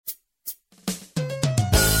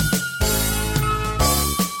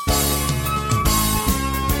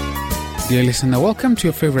Dear listener, welcome to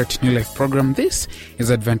your favorite New Life program. This is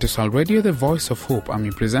Adventist World Radio, the voice of hope. I'm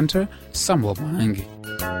your presenter, Samuel Mwangi.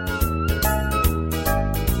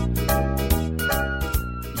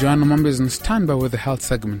 Joanna Mombe is on standby with the health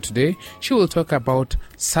segment today. She will talk about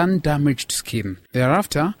sun-damaged skin.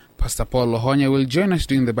 Thereafter, Pastor Paul Lohonya will join us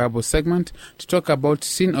during the Bible segment to talk about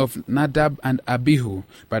sin of Nadab and Abihu.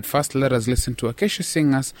 But first, let us listen to Acacia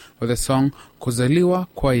Singers with the song Kuzaliwa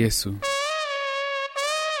kwa Yesu.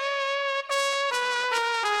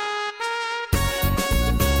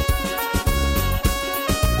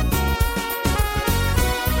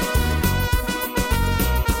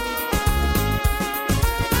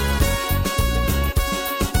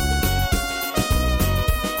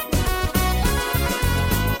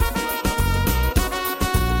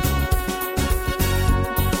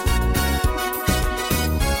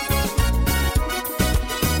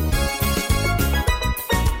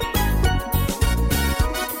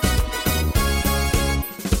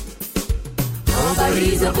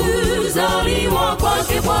 Kuzaliwa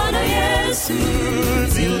kwake Bwana Yesu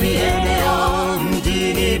zilienea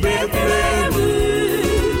mjini Bethlehemu.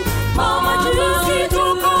 Mamajusi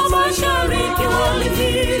toka mashariki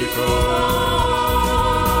walifika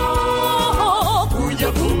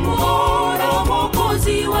kuja kumuona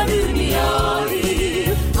Mwokozi wa duniani.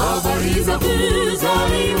 Habari za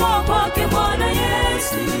kuzaliwa kwake Bwana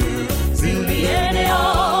Yesu zilienea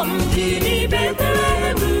mjini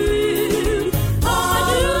Bethlehemu.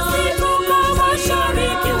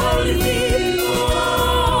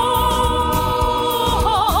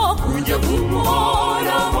 Kuja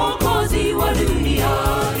kumuona Mwokozi wa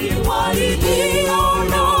duniani.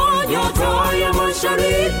 Waliona nyota ya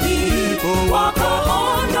mashariki,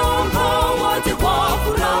 wakaondoka wote kwa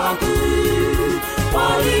furaha kuu.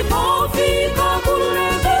 Walipofika kule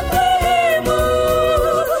Bethlehemu,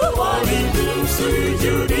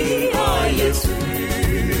 walimsujudia Yesu.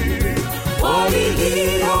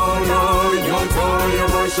 Waliona nyota ya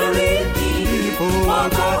mashariki,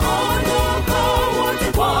 wakaondoka wote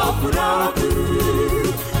kwa furaha kuu.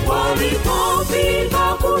 Walipofika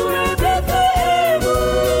kule Bethlehemu,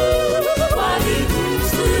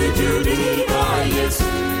 walimsujudia Yesu.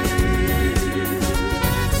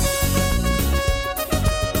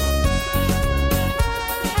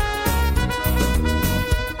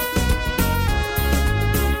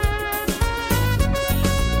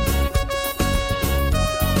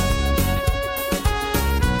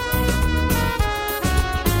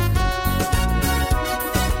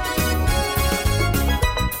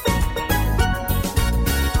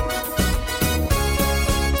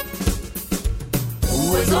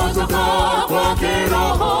 Kutoka kwake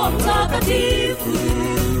Roho Mtakatifu,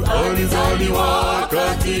 alizaliwa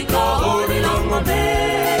katika hori la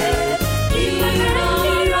ng'ombe.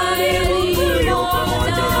 Mungu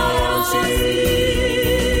pamoja nasi,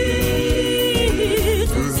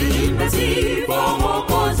 tuziimbe sifa,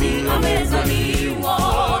 Mwokozi amezaliwa.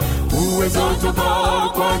 Uwezo toka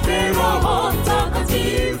kwake Roho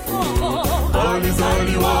Mtakatifu,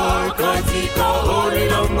 alizaliwa katika hori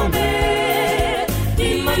la ng'ombe.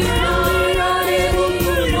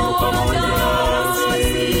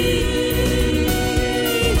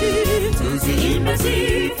 Tuziimbe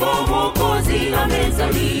sifa, Mwokozi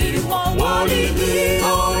amezaliwa.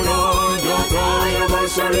 Waliona nyota ya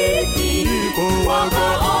mashariki,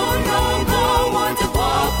 wakaondoka wote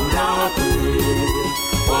kwa furaha kuu.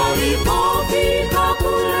 Walipofika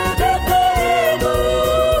kule Bethlehemu,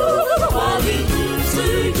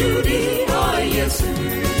 walimsujudia Yesu.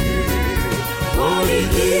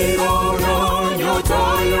 Waliona nyota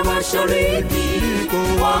ya mashariki,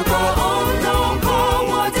 wakaondoka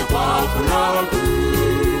wote kwa furaha kuu.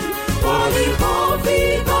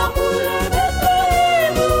 Walipofika kule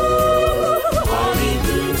Bethlehemu,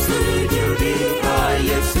 walimsujudia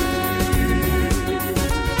Yesu.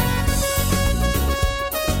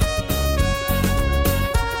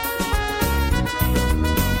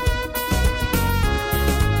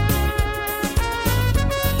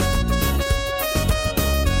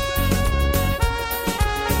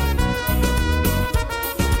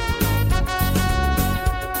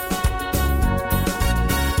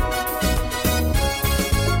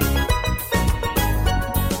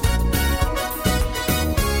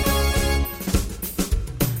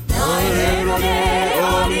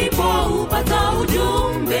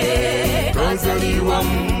 Kuzaliwa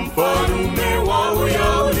mfalme wa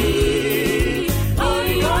Uyahudi.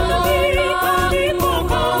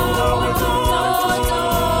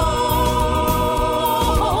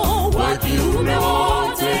 Wa kiume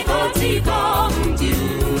wote katika mji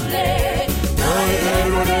ule. Naye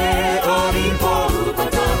Herode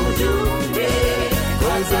alipopata ujumbe,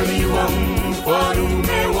 kuzaliwa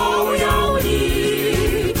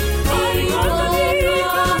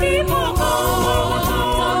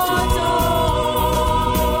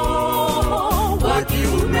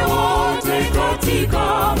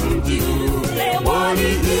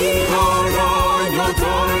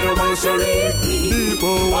mashariki,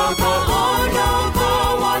 wakaondoka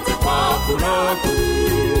wote kwa furaha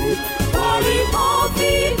kuu.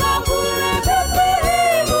 Walipofika kule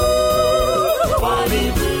Bethlehemu,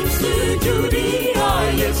 walimsujudia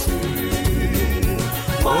Yesu.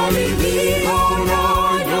 Waliiona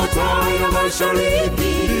nyota ya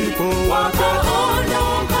mashariki,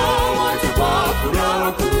 wakaondoka wote kwa furaha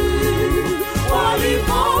kuu.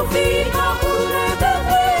 Walipofika kule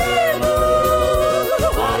Bethlehemu,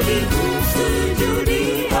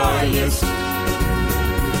 walimsujudia Yesu.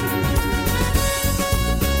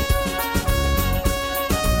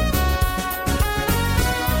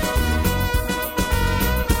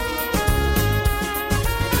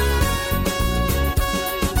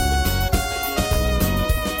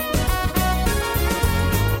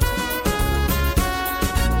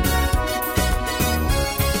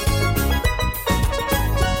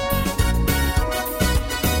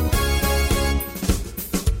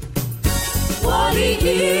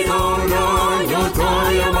 Waliiona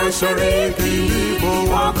nyota ya mashariki,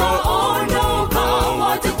 wakaondoka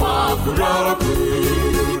wote kwa furaha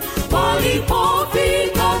kuu.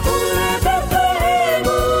 Walipofika kule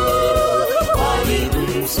Bethlehemu,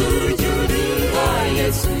 walimsujudia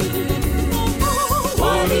Yesu.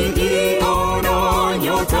 Waliiona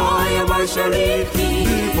nyota ya mashariki,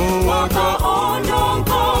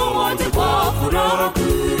 wakaondoka wote kwa furaha kuu.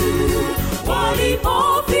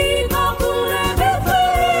 Walipofika kule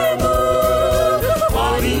Bethlehemu,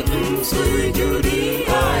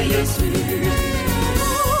 walimsujudia Yesu.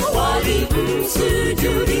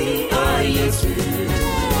 Walimsujudia Yesu.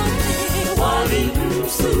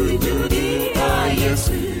 Walimsujudia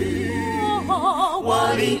Yesu.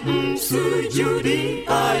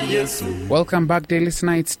 Walimsujudia Yesu. Welcome back, dear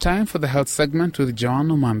listener. It's time for the health segment with Joan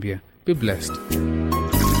Omambia. Be blessed.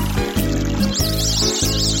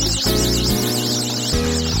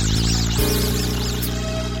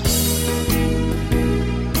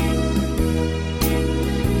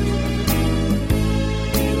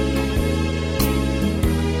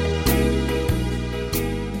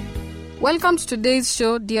 Welcome to today's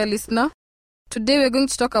show, dear listener. Today we're going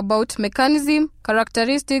to talk about mechanism,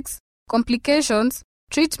 characteristics, complications,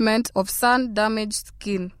 treatment of sun-damaged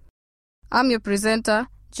skin. I'm your presenter,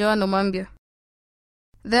 Joan Omambia.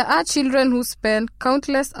 There are children who spend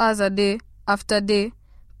countless hours a day after day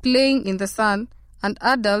playing in the sun, and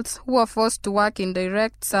adults who are forced to work in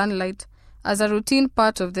direct sunlight as a routine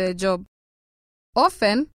part of their job.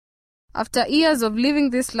 Often, after years of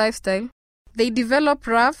living this lifestyle, they develop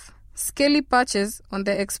rough, scaly patches on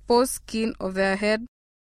the exposed skin of their head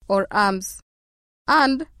or arms,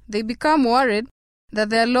 and they become worried that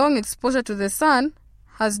their long exposure to the sun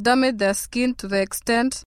has damaged their skin to the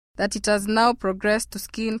extent that it has now progressed to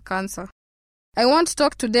skin cancer. I want to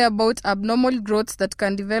talk today about abnormal growths that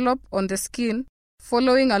can develop on the skin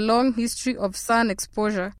following a long history of sun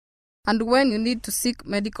exposure and when you need to seek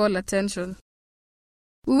medical attention.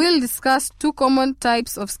 We will discuss two common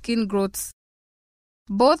types of skin growths.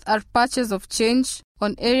 Both are patches of change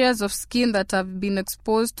on areas of skin that have been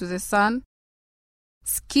exposed to the sun.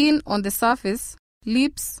 Skin on the surface,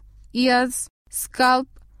 lips, ears, scalp,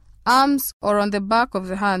 arms, or on the back of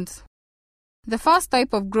the hands. The first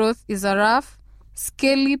type of growth is a rough,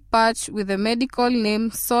 scaly patch with the medical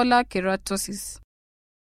name solar keratosis,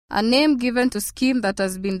 a name given to skin that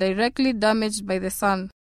has been directly damaged by the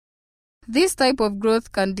sun. This type of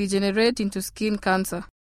growth can degenerate into skin cancer.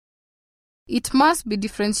 It must be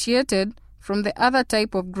differentiated from the other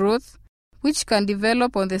type of growth, which can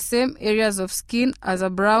develop on the same areas of skin as a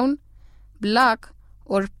brown, black,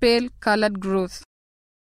 or pale-colored growth.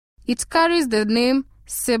 It carries the name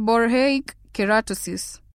seborrheic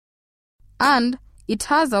keratosis, and it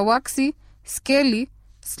has a waxy, scaly,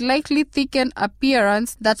 slightly thickened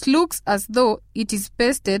appearance that looks as though it is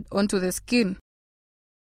pasted onto the skin.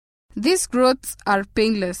 These growths are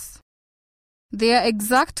painless. Their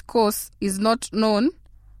exact cause is not known,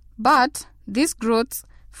 but these growths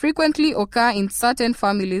frequently occur in certain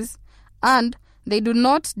families and they do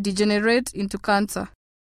not degenerate into cancer.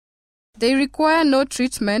 They require no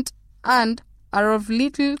treatment and are of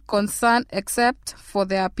little concern except for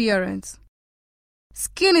their appearance.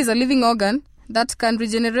 Skin is a living organ that can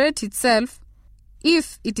regenerate itself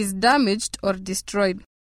if it is damaged or destroyed.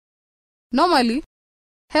 Normally,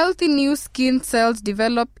 healthy new skin cells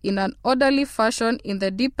develop in an orderly fashion in the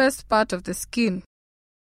deepest part of the skin.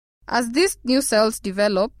 As these new cells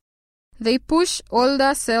develop, they push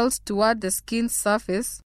older cells toward the skin's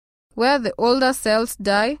surface, where the older cells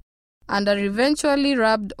die and are eventually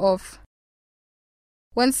rubbed off.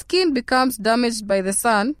 When skin becomes damaged by the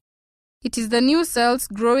sun, It is the new cells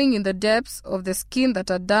growing in the depths of the skin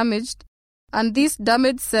that are damaged, and these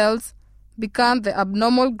damaged cells become the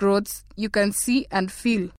abnormal growths you can see and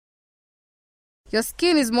feel. Your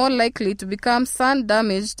skin is more likely to become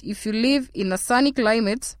sun-damaged if you live in a sunny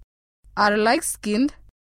climate, are light-skinned,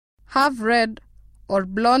 have red or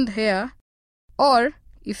blonde hair, or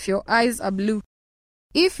if your eyes are blue.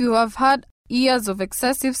 If you have had years of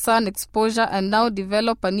excessive sun exposure and now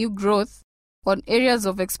develop a new growth on areas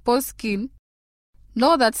of exposed skin,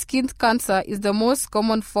 know that skin cancer is the most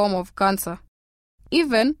common form of cancer.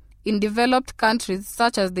 Even in developed countries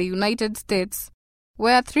such as the United States,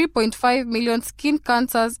 where 3.5 million skin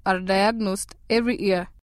cancers are diagnosed every year.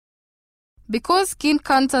 Because skin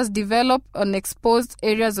cancers develop on exposed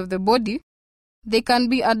areas of the body, they can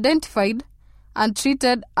be identified and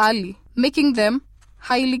treated early, making them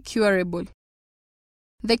highly curable.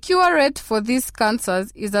 The cure rate for these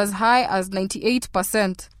cancers is as high as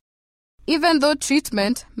 98%, even though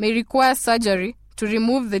treatment may require surgery to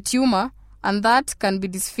remove the tumor, and that can be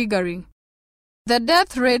disfiguring. The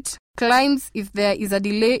death rate climbs if there is a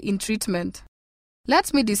delay in treatment.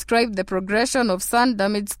 Let me describe the progression of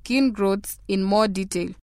sun-damaged skin growths in more detail.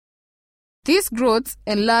 These growths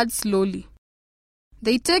enlarge slowly.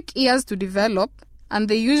 They take years to develop, and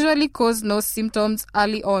they usually cause no symptoms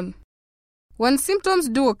early on. When symptoms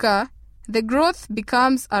do occur, the growth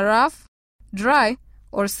becomes a rough, dry,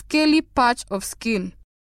 or scaly patch of skin,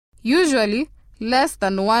 usually less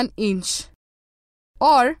than 1 inch,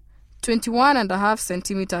 or 21.5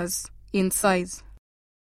 centimeters in size.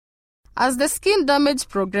 As the skin damage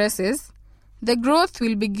progresses, the growth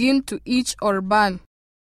will begin to itch or burn.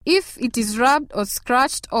 If it is rubbed or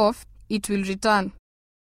scratched off, it will return.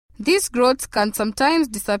 These growths can sometimes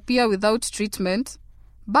disappear without treatment,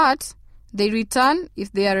 but they return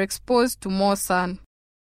if they are exposed to more sun.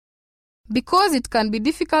 Because it can be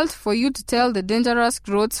difficult for you to tell the dangerous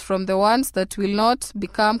growths from the ones that will not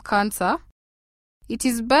become cancer, it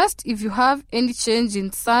is best if you have any change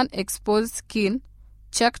in sun-exposed skin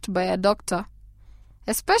checked by a doctor,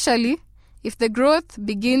 especially if the growth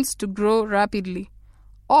begins to grow rapidly,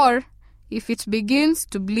 or if it begins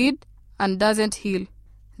to bleed and doesn't heal.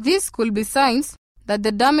 These could be signs that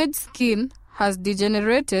the damaged skin has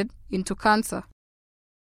degenerated into cancer.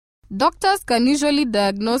 Doctors can usually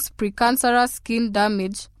diagnose precancerous skin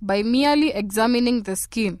damage by merely examining the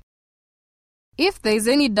skin. If there is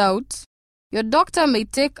any doubt, your doctor may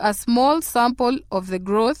take a small sample of the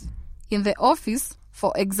growth in the office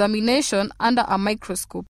for examination under a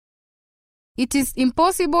microscope. It is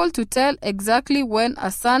impossible to tell exactly when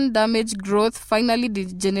a sun-damaged growth finally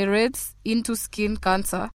degenerates into skin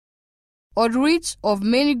cancer, or which of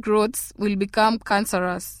many growths will become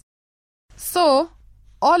cancerous. So,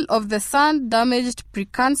 all of the sun-damaged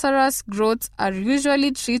precancerous growths are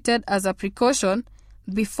usually treated as a precaution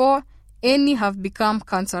before any have become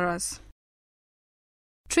cancerous.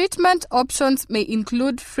 Treatment options may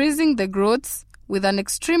include freezing the growths with an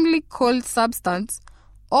extremely cold substance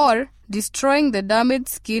or destroying the damaged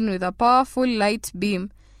skin with a powerful light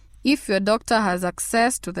beam if your doctor has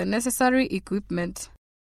access to the necessary equipment.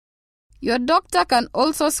 Your doctor can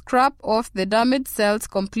also scrap off the damaged cells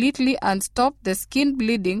completely and stop the skin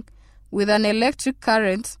bleeding with an electric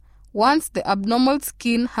current once the abnormal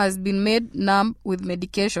skin has been made numb with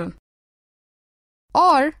medication.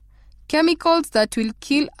 Or chemicals that will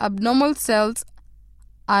kill abnormal cells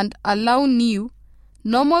and allow new,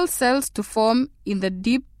 normal cells to form in the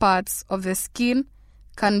deep parts of the skin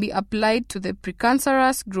can be applied to the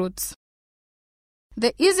precancerous growths.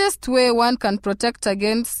 The easiest way one can protect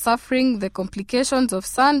against suffering the complications of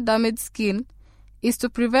sun-damaged skin is to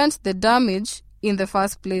prevent the damage in the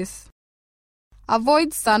first place.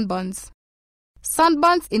 Avoid sunburns.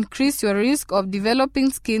 Sunburns increase your risk of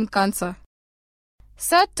developing skin cancer.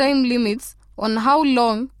 Set time limits on how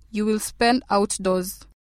long you will spend outdoors.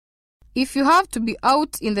 If you have to be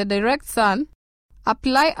out in the direct sun,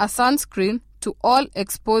 apply a sunscreen to all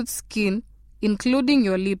exposed skin, including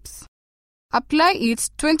your lips. Apply it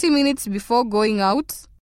 20 minutes before going out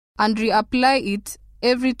and reapply it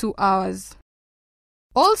every 2 hours.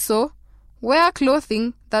 Also, wear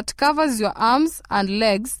clothing that covers your arms and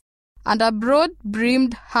legs and a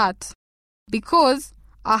broad-brimmed hat, because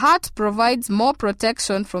a hat provides more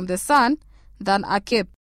protection from the sun than a cape.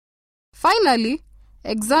 Finally,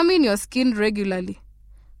 examine your skin regularly,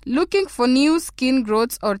 looking for new skin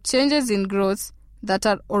growths or changes in growths that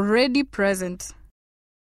are already present.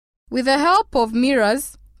 With the help of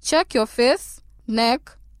mirrors, check your face,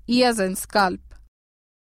 neck, ears, and scalp.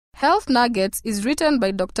 Health Nuggets is written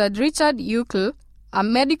by Dr. Richard Uckel, a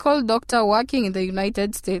medical doctor working in the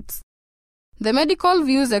United States. The medical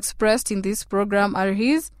views expressed in this program are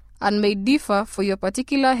his and may differ for your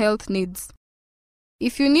particular health needs.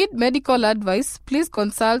 If you need medical advice, please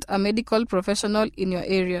consult a medical professional in your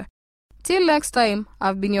area. Till next time,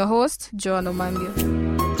 I've been your host, Joan Omandia.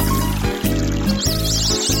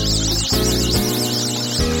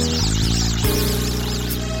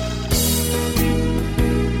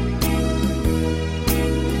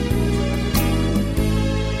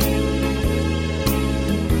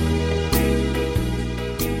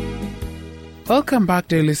 Welcome back,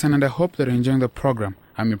 dear listener, and I hope that you're enjoying the program.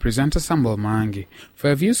 I'm your presenter, Samuel Maangi. For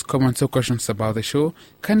your views, comments, or questions about the show,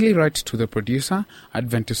 kindly write to the producer,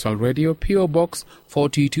 Adventist World Radio, P.O. Box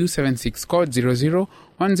 42276, code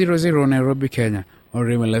 00100, Nairobi, Kenya, or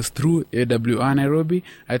email us through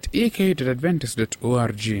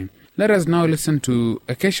awrnairobi@ek.adventist.org. Let us now listen to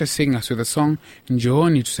Acacia Singers with the song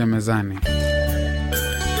Njooni Tusemezane.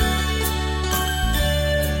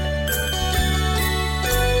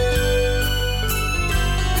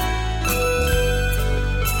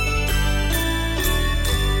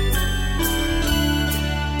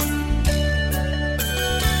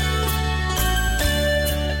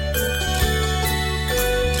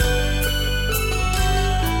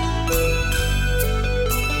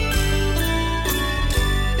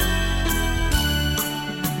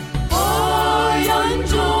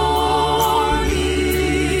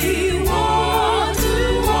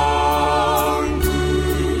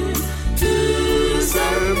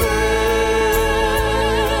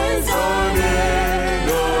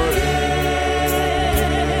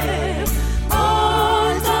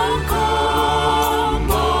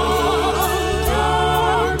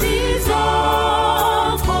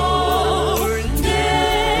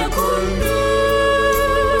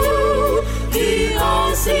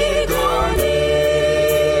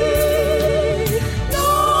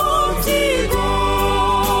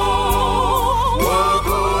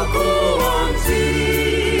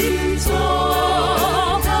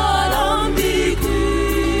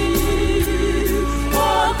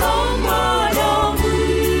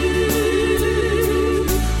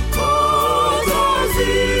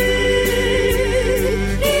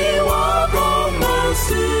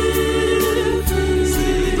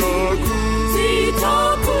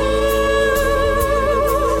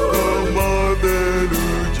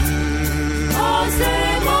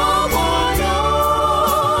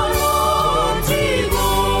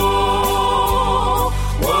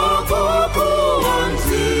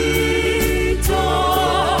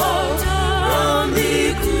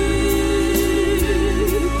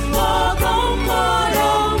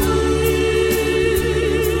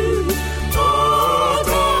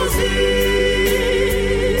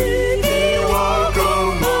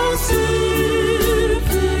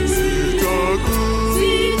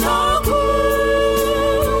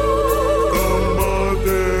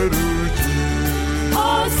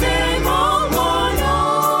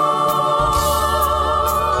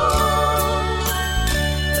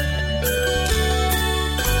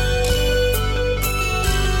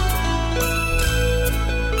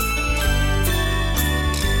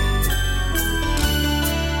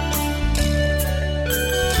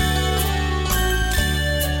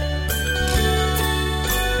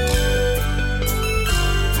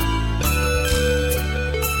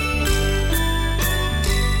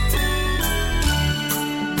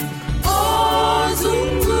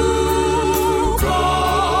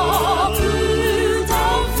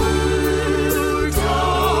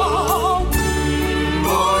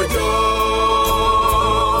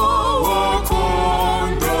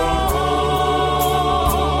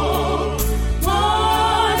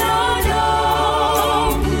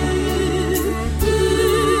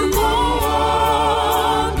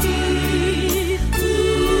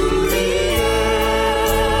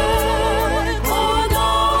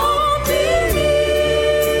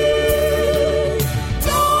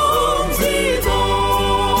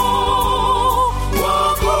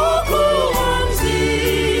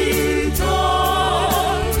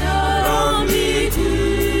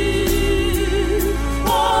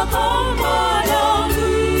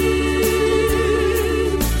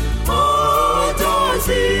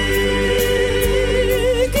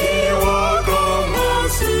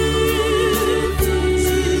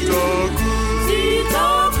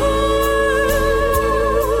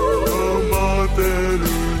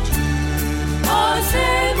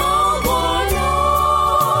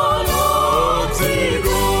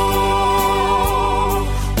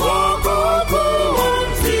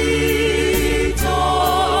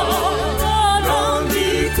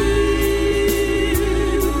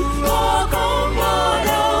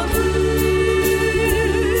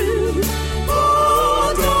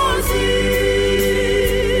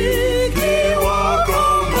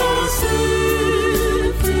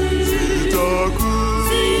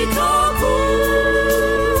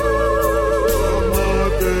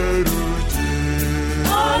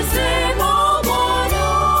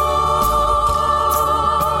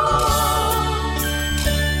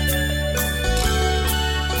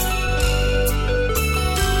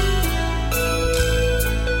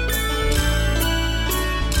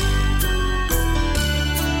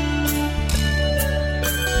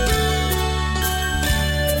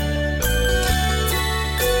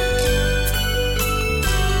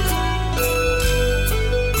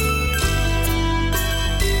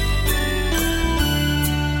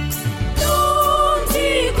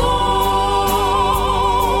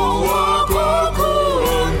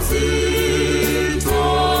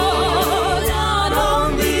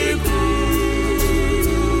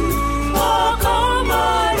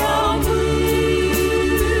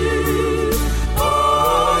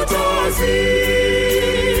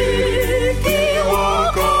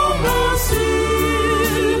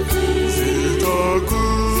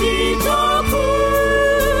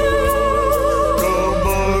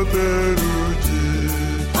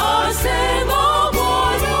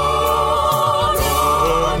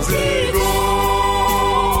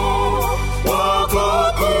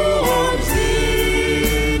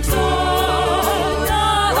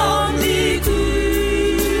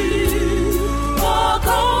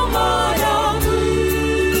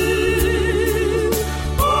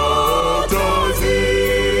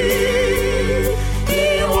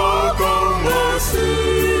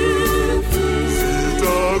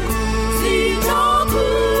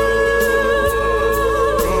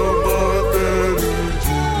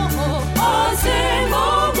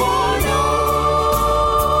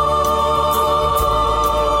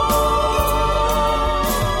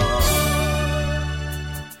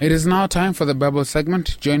 It is now time for the Bible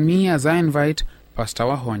segment. Join me as I invite Pastor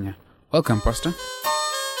Wahonya. Welcome, Pastor.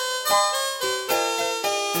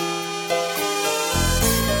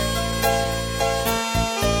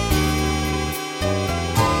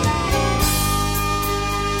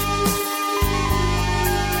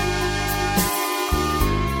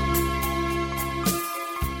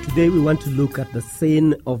 Today we want to look at the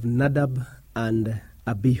sin of Nadab and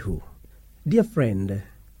Abihu. Dear friend,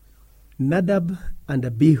 Nadab and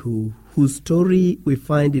Abihu, whose story we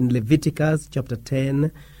find in Leviticus chapter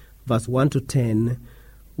 10, verse 1 to 10,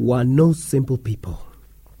 were no simple people.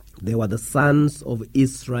 They were the sons of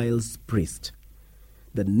Israel's priest,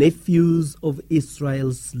 the nephews of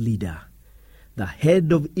Israel's leader, the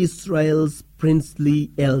head of Israel's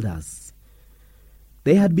princely elders.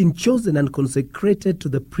 They had been chosen and consecrated to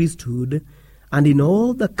the priesthood, and in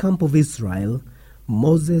all the camp of Israel,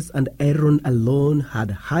 Moses and Aaron alone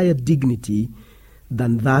had higher dignity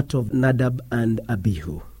than that of Nadab and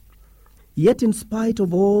Abihu. Yet in spite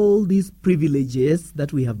of all these privileges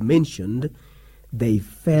that we have mentioned, they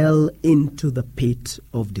fell into the pit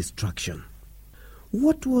of destruction.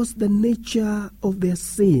 What was the nature of their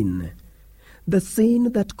sin? The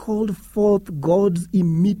sin that called forth God's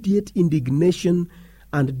immediate indignation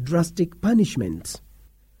and drastic punishment.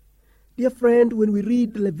 Dear friend, when we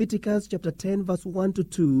read Leviticus chapter 10, verse 1 to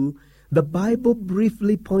 2, the Bible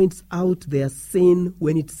briefly points out their sin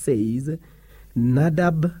when it says,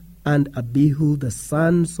 Nadab and Abihu, the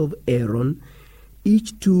sons of Aaron,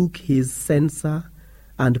 each took his censer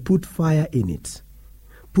and put fire in it,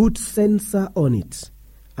 put censer on it,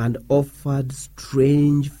 and offered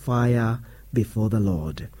strange fire before the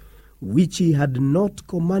Lord, which he had not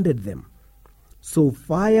commanded them. So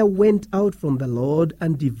fire went out from the Lord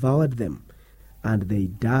and devoured them, and they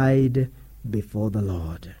died before the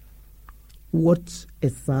Lord. What a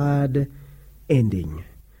sad ending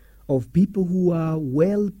of people who are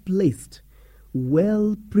well placed,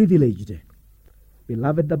 well privileged.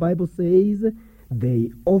 Beloved, the Bible says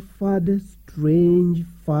they offered strange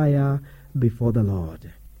fire before the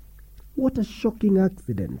Lord. What a shocking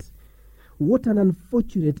accident. What an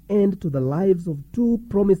unfortunate end to the lives of two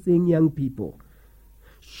promising young people.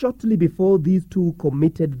 Shortly before these two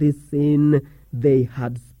committed this sin, they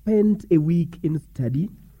had spent a week in study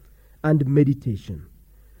and meditation,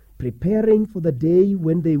 preparing for the day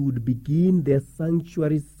when they would begin their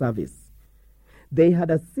sanctuary service. They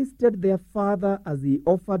had assisted their father as he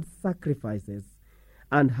offered sacrifices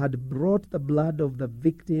and had brought the blood of the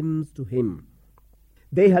victims to him.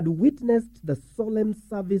 They had witnessed the solemn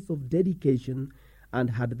service of dedication and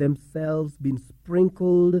had themselves been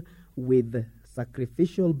sprinkled with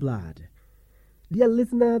sacrificial blood. Dear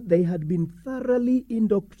listener, they had been thoroughly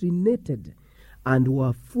indoctrinated and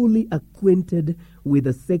were fully acquainted with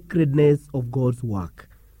the sacredness of God's work.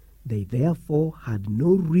 They therefore had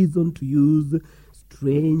no reason to use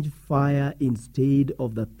strange fire instead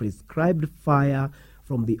of the prescribed fire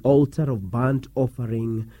from the altar of burnt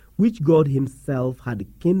offering, which God himself had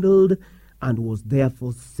kindled and was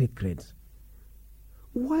therefore sacred.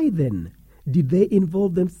 Why then did they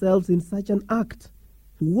involve themselves in such an act?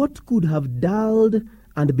 What could have dulled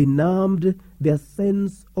and benumbed their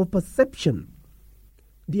sense of perception?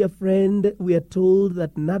 Dear friend, we are told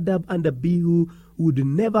that Nadab and Abihu would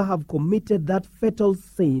never have committed that fatal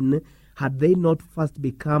sin had they not first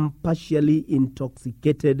become partially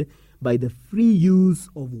intoxicated by the free use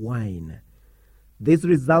of wine. This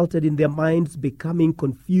resulted in their minds becoming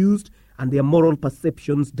confused and their moral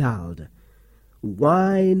perceptions dulled.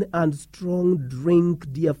 Wine and strong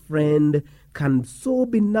drink, dear friend, can so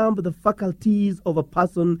benumb the faculties of a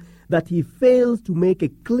person that he fails to make a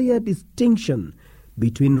clear distinction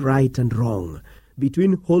between right and wrong,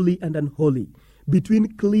 between holy and unholy, between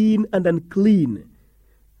clean and unclean.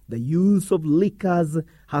 The use of liquors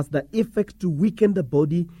has the effect to weaken the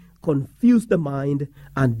body, confuse the mind,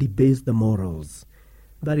 and debase the morals.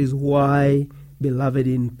 That is why, beloved,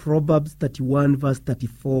 in Proverbs 31 verse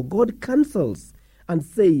 34, God counsels and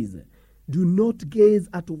says, do not gaze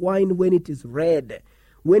at wine when it is red,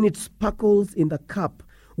 when it sparkles in the cup,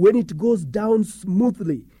 when it goes down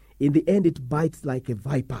smoothly. In the end it bites like a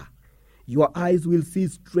viper. Your eyes will see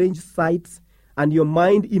strange sights, and your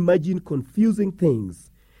mind imagine confusing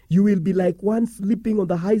things. You will be like one sleeping on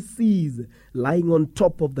the high seas, lying on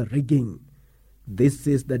top of the rigging. This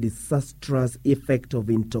is the disastrous effect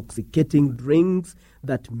of intoxicating drinks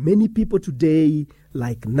that many people today,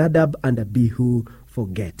 like Nadab and Abihu,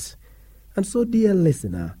 forget. And so, dear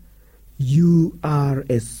listener, you are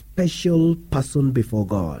a special person before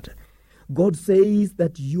God. God says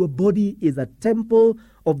that your body is a temple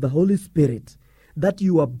of the Holy Spirit, that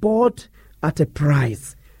you are bought at a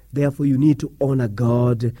price, Therefore, you need to honor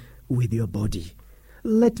God with your body.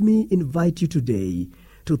 Let me invite you today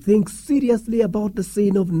to think seriously about the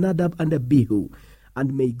sin of Nadab and Abihu,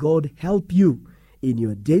 and may God help you in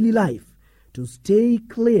your daily life to stay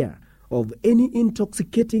clear of any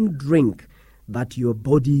intoxicating drink, that your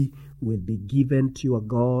body will be given to your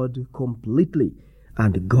God completely,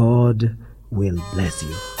 and God will bless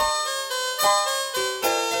you.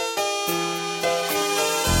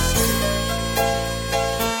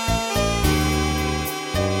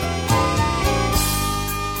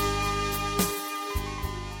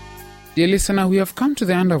 Dear listener, we have come to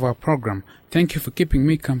the end of our program. Thank you for keeping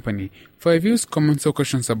me company. For your views, comments or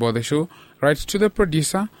questions about the show, write to the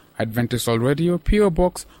producer, Adventist World Radio, P.O.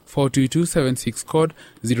 Box 42276, code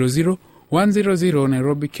 00100,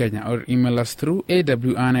 Nairobi, Kenya, or email us through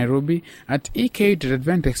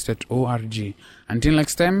awrnairobi@ek.adventist.org. Until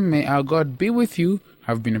next time, may our God be with you.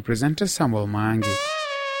 I've been a presenter, Samuel Maangi.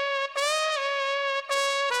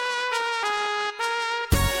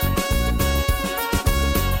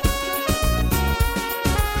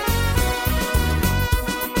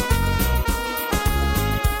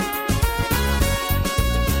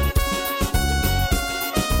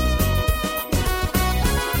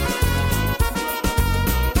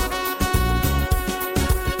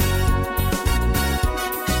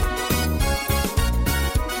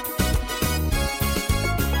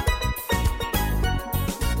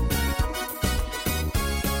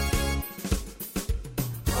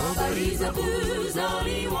 Habari za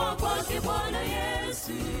kuzaliwa kwake Bwana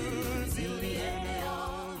Yesu.